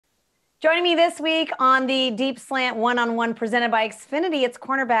Joining me this week on the Deep Slant one-on-one presented by Xfinity, it's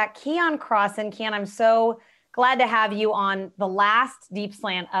cornerback Keion Crossen. Keion, I'm so glad to have you on the last Deep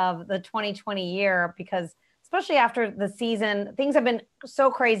Slant of the 2020 year because especially after the season, things have been so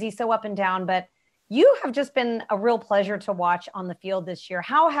crazy, so up and down, but you have just been a real pleasure to watch on the field this year.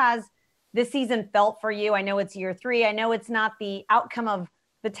 How has this season felt for you? I know it's year 3. I know it's not the outcome of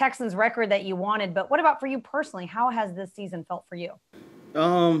the Texans record that you wanted, but what about for you personally? How has this season felt for you?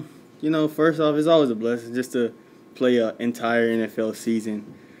 First off, it's always a blessing just to play an entire NFL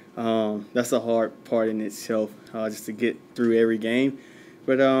season. That's a hard part in itself, just to get through every game.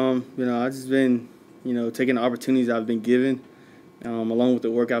 But, I've just been, taking the opportunities I've been given, along with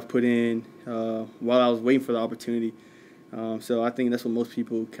the work I've put in while I was waiting for the opportunity. So I think that's what most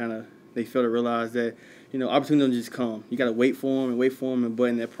people they fail to realize that, opportunities don't just come. You got to wait for them, but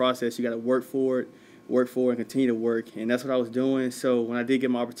in that process, you got to work for it, and continue to work. And that's what I was doing. So when I did get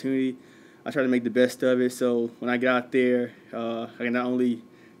my opportunity, I tried to make the best of it. So when I got out there, I can not only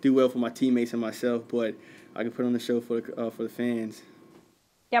do well for my teammates and myself, but I can put on the show for the fans.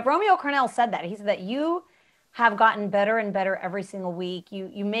 Yeah, Romeo Cornell said that. He said that you have gotten better and better every single week.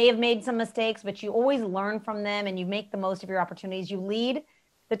 You may have made some mistakes, but you always learn from them and you make the most of your opportunities. You lead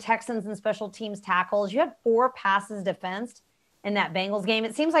the Texans in special teams tackles. You had 4 passes defensed in that Bengals game.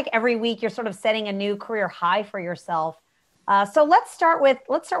 It seems like every week you're sort of setting a new career high for yourself. So let's start with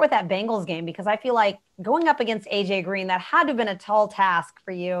that Bengals game, because I feel like going up against AJ Green, that had to have been a tall task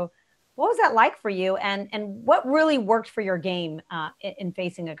for you. What was that like for you, and what really worked for your game in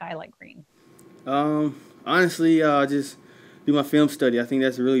facing a guy like Green? Honestly, just do my film study. I think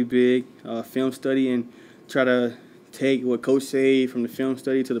that's really big. Film study, and try to take what coach say from the film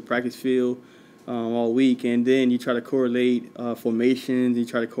study to the practice field all week, and then you try to correlate formations. You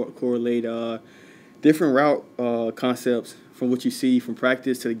try to correlate different route concepts from what you see from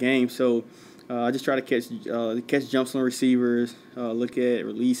practice to the game. So I just try to catch jumps on receivers, look at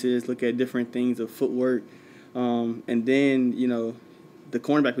releases, look at different things of footwork, and then the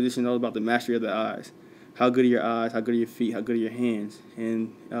cornerback position is all about the mastery of the eyes. How good are your eyes? How good are your feet? How good are your hands?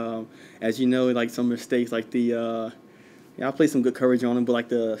 And as you know, like some mistakes, like I played some good coverage on him, but like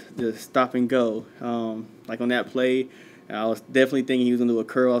the stop and go, like on that play, I was definitely thinking he was going to do a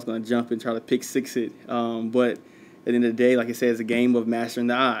curl. I was going to jump and try to pick six it. But at the end of the day, like I said, it's a game of mastering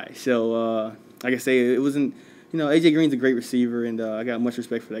the eye. So, like I say, it wasn't, A.J. Green's a great receiver, and I got much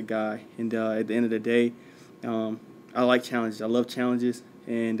respect for that guy. And at the end of the day, I like challenges. I love challenges,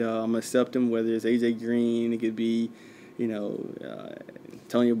 and I'm going to accept them, whether it's A.J. Green, it could be,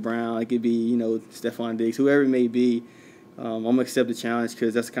 Antonio Brown, it could be, Stephon Diggs, whoever it may be. I'm going to accept the challenge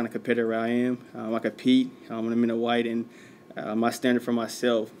because that's the kind of competitor I am. I compete when I'm in the white, and my standard for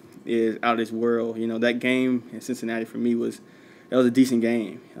myself is out of this world. That game in Cincinnati for me was a decent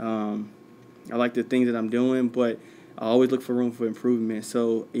game. I like the things that I'm doing, but I always look for room for improvement.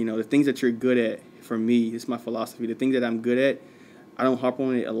 So, the things that you're good at, for me, it's my philosophy. The things that I'm good at, I don't harp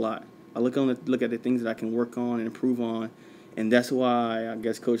on it a lot. I look at the things that I can work on and improve on. And that's why I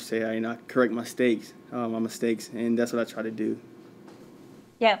guess Coach say I correct my mistakes, and that's what I try to do.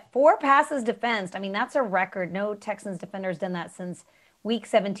 Yeah, 4 passes defensed. I mean, that's a record. No Texans defender's done that since Week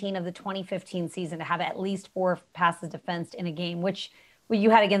 17 of the 2015 season, to have at least 4 passes defensed in a game, which you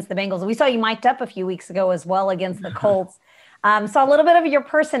had against the Bengals. We saw you mic'd up a few weeks ago as well against the Colts. Saw a little bit of your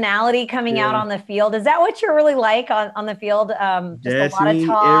personality coming out on the field. Is that what you're really like on the field? Just That's a lot of me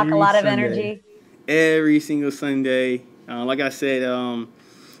talk, a every lot of Sunday. energy. Every single Sunday. Like I said,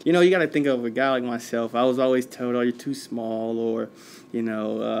 you got to think of a guy like myself. I was always told, "Oh, you're too small," or, you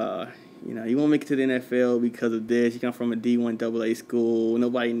won't make it to the NFL because of this. You come from a D1 AA school.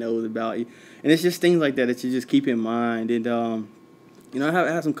 Nobody knows about you, and it's just things like that you just keep in mind. And I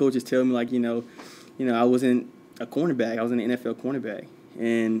had some coaches tell me like, I wasn't a cornerback. I was an NFL cornerback,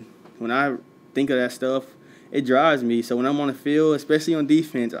 and when I think of that stuff, it drives me. So when I'm on the field, especially on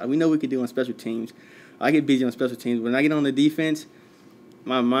defense, we know we can do on special teams. I get busy on special teams. When I get on the defense,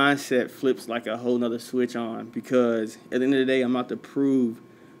 my mindset flips like a whole nother switch on, because at the end of the day, I'm out to prove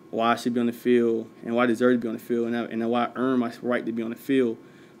why I should be on the field and why I deserve to be on the field, and why I earn my right to be on the field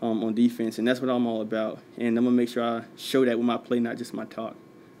on defense. And that's what I'm all about. And I'm going to make sure I show that with my play, not just my talk.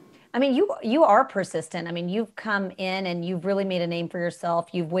 I mean, you are persistent. I mean, you've come in and you've really made a name for yourself.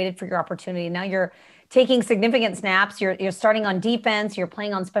 You've waited for your opportunity. Now you're taking significant snaps. You're starting on defense. You're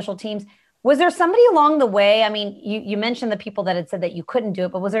playing on special teams. Was there somebody along the way? I mean, you mentioned the people that had said that you couldn't do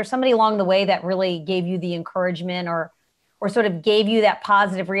it, but was there somebody along the way that really gave you the encouragement, or sort of gave you that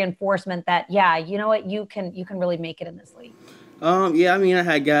positive reinforcement that, yeah, you know what, you can really make it in this league? Yeah, I mean, I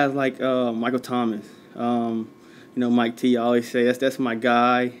had guys like Michael Thomas. Mike T, I always say that's my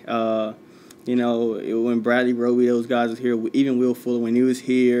guy. When Bradley Roby, those guys was here, even Will Fuller when he was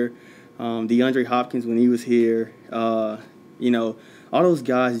here, DeAndre Hopkins when he was here, all those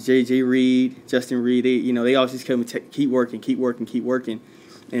guys, J.J. Reed, Justin Reed, they always just keep working,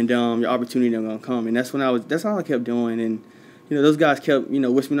 and your opportunity are gonna come. And that's all I kept doing. And those guys kept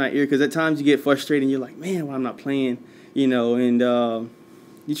whispering in my ear, because at times you get frustrated and you're like, man, why I'm not playing, and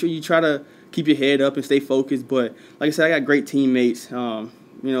you try to keep your head up and stay focused. But like I said, I got great teammates. All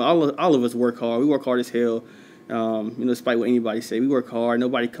of us work hard. We work hard as hell. Despite what anybody say, we work hard.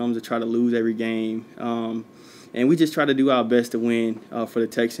 Nobody comes to try to lose every game. And we just try to do our best to win for the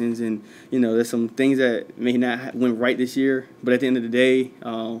Texans. And, there's some things that may not went right this year. But at the end of the day,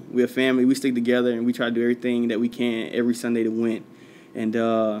 we're a family. We stick together, and we try to do everything that we can every Sunday to win. And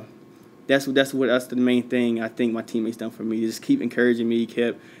that's the main thing I think my teammates done for me. Just keep encouraging me,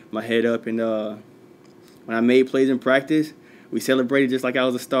 kept my head up. And when I made plays in practice, we celebrated just like I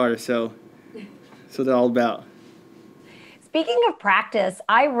was a starter. So that's what it's all about. Speaking of practice,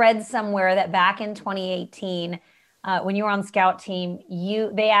 I read somewhere that back in 2018, when you were on scout team,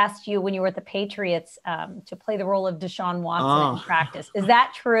 they asked you when you were at the Patriots to play the role of Deshaun Watson in practice. Is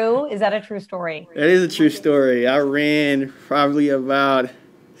that true? Is that a true story? That is a true story. I ran probably about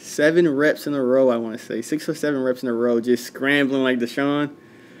 7 reps in a row, I want to say. 6 or 7 reps in a row, just scrambling like Deshaun.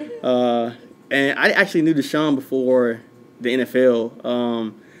 And I actually knew Deshaun before the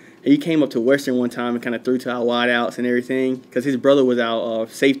NFL. He came up to Western one time and kind of threw to our wideouts and everything, because his brother was our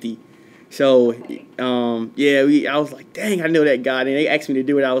safety. So, I was like, dang, I know that guy. And they asked me to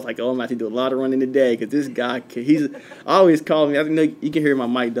do it. I was like, oh, I'm going to have to do a lot of running today, because this guy, I always call me. I know you can hear my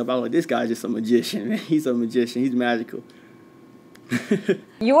mic up. I was like, this guy's just a magician, man. He's a magician. He's magical.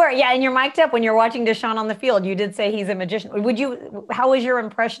 You were, and you're mic'd up when you're watching Deshaun on the field. You did say he's a magician. How was your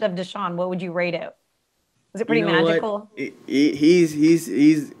impression of Deshaun? What would you rate it? Was it pretty magical? He's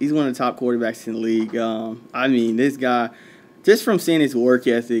one of the top quarterbacks in the league. I mean, this guy, just from seeing his work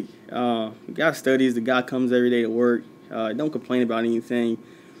ethic, the guy studies, the guy comes every day to work, don't complain about anything,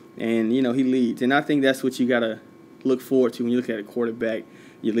 and, he leads. And I think that's what you got to look forward to when you look at a quarterback,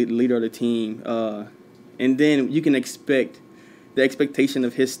 you leader of the team. And then you can expect the expectation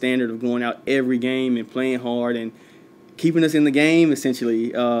of his standard of going out every game and playing hard and keeping us in the game, essentially.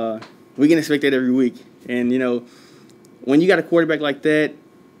 We can expect that every week. And, when you got a quarterback like that,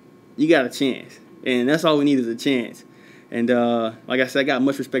 you got a chance. And that's all we need is a chance. And like I said, I got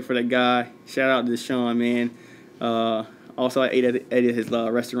much respect for that guy. Shout out to Deshaun, man. Also, I ate at his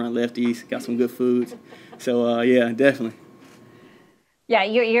restaurant, Lefties. Got some good foods. So, definitely. Yeah,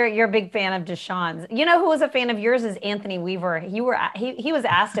 you're a big fan of Deshaun's. You know who was a fan of yours is Anthony Weaver. He was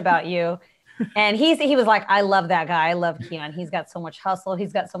asked about you. And he was like, I love that guy. I love Keion. He's got so much hustle.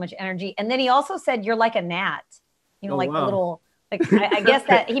 He's got so much energy. And then he also said, you're like a gnat, the little, I guess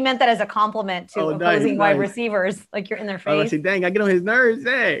that he meant that as a compliment to opposing wide receivers. Like you're in their face. I say, dang, I get on his nerves.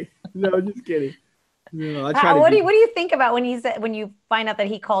 Hey, no, just kidding. No, what do you think about when you find out that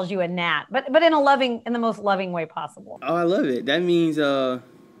he calls you a gnat, but in the most loving way possible? Oh, I love it. That means, you're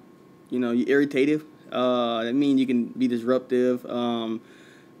irritative. That means you can be disruptive.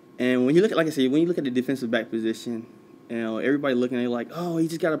 And when you look at, like I said, when you look at the defensive back position, everybody looking at it like, oh, he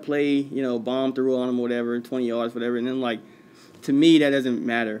just got to play, bomb through on him, whatever, 20 yards, whatever. And then, to me, that doesn't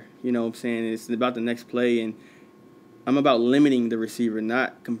matter. You know what I'm saying? It's about the next play. And I'm about limiting the receiver,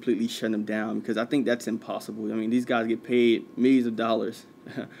 not completely shutting them down, because I think that's impossible. I mean, these guys get paid millions of dollars.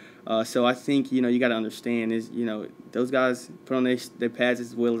 So I think, you got to understand is, those guys put on their pads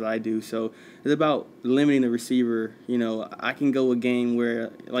as well as I do. So it's about limiting the receiver. I can go a game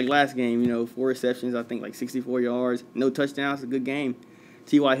where, like last game, 4 receptions, I think 64 yards, no touchdowns, a good game.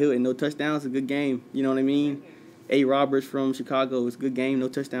 T.Y. Hilton, no touchdowns, a good game. You know what I mean? A. Roberts from Chicago, it's a good game, no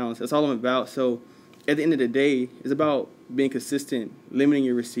touchdowns. That's all I'm about. So at the end of the day, it's about being consistent, limiting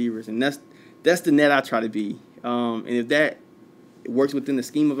your receivers. And that's the net I try to be. And if that works within the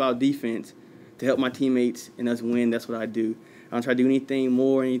scheme of our defense to help my teammates and us win, that's what I do. I don't try to do anything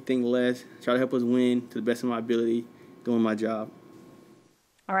more, anything less. Try to help us win to the best of my ability, doing my job.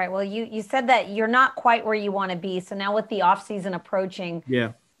 All right. Well, you said that you're not quite where you want to be. So now with the offseason approaching,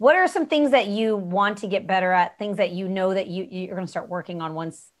 what are some things that you want to get better at, things that you know that you're going to start working on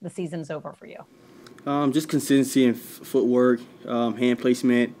once the season's over for you? Just consistency and footwork, hand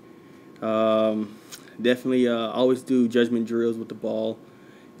placement. Definitely always do judgment drills with the ball.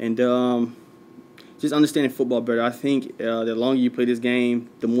 And just understanding football better. I think the longer you play this game,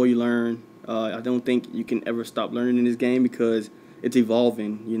 the more you learn. I don't think you can ever stop learning in this game because it's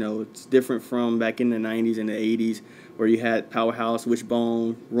evolving. It's different from back in the 90s and the 80s where you had powerhouse,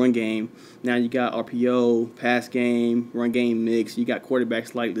 wishbone, run game. Now you got RPO, pass game, run game mix. You got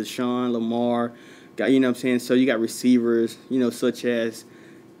quarterbacks like Deshaun, Lamar. Got, you know what I'm saying? So you got receivers, you know, such as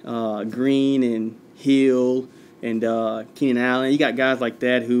Green and Hill and Keenan Allen. You got guys like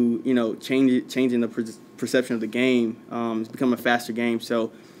that who, you know, changing the perception of the game. It's become a faster game.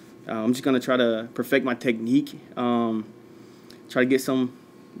 So I'm just going to try to perfect my technique, try to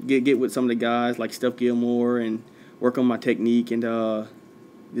get with some of the guys like Steph Gilmore and work on my technique and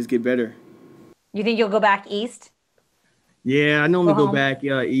just get better. You think you'll go back east? Yeah, I normally go back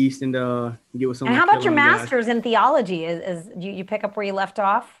east and get with some And of how my about your Carolina guys. master's in theology? Is you pick up where you left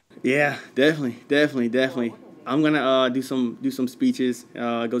off? Yeah, definitely. I'm gonna do some speeches,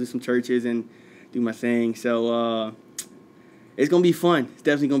 go to some churches and do my thing. So it's gonna be fun. It's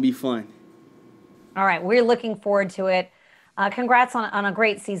definitely gonna be fun. All right, we're looking forward to it. Congrats on a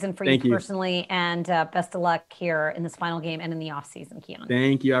great season for you Thank you. personally, and best of luck here in this final game and in the off season, Keion.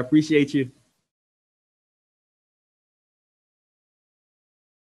 Thank you. I appreciate you.